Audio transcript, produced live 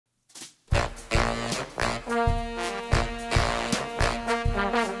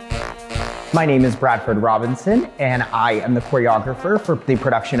My name is Bradford Robinson, and I am the choreographer for the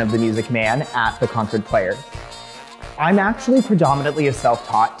production of The Music Man at the Concord Players. I'm actually predominantly a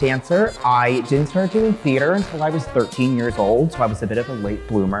self-taught dancer. I didn't start doing theater until I was 13 years old, so I was a bit of a late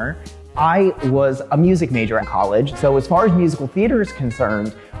bloomer. I was a music major at college, so as far as musical theater is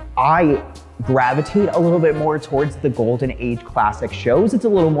concerned, I gravitate a little bit more towards the golden age classic shows. It's a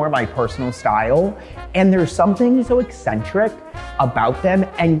little more my personal style, and there's something so eccentric about them,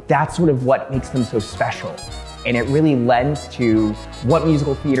 and that's sort of what makes them so special. And it really lends to what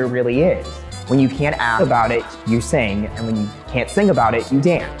musical theater really is. When you can't act about it, you sing, and when you can't sing about it, you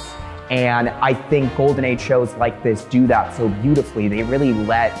dance. And I think golden age shows like this do that so beautifully. They really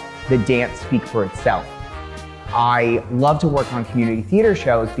let the dance speak for itself. I love to work on community theater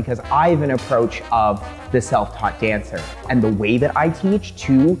shows because I have an approach of the self-taught dancer. And the way that I teach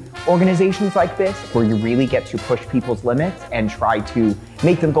to organizations like this, where you really get to push people's limits and try to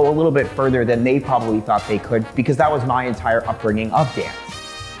make them go a little bit further than they probably thought they could, because that was my entire upbringing of dance.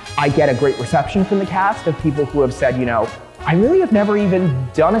 I get a great reception from the cast of people who have said, you know, I really have never even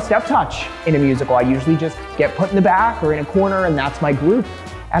done a step touch in a musical. I usually just get put in the back or in a corner and that's my group.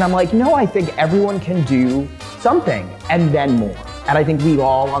 And I'm like, no, I think everyone can do something and then more. And I think we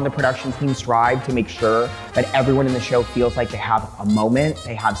all on the production team strive to make sure that everyone in the show feels like they have a moment,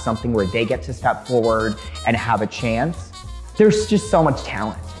 they have something where they get to step forward and have a chance. There's just so much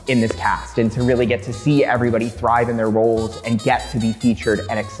talent in this cast, and to really get to see everybody thrive in their roles and get to be featured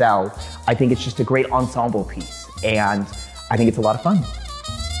and excel, I think it's just a great ensemble piece. And I think it's a lot of fun.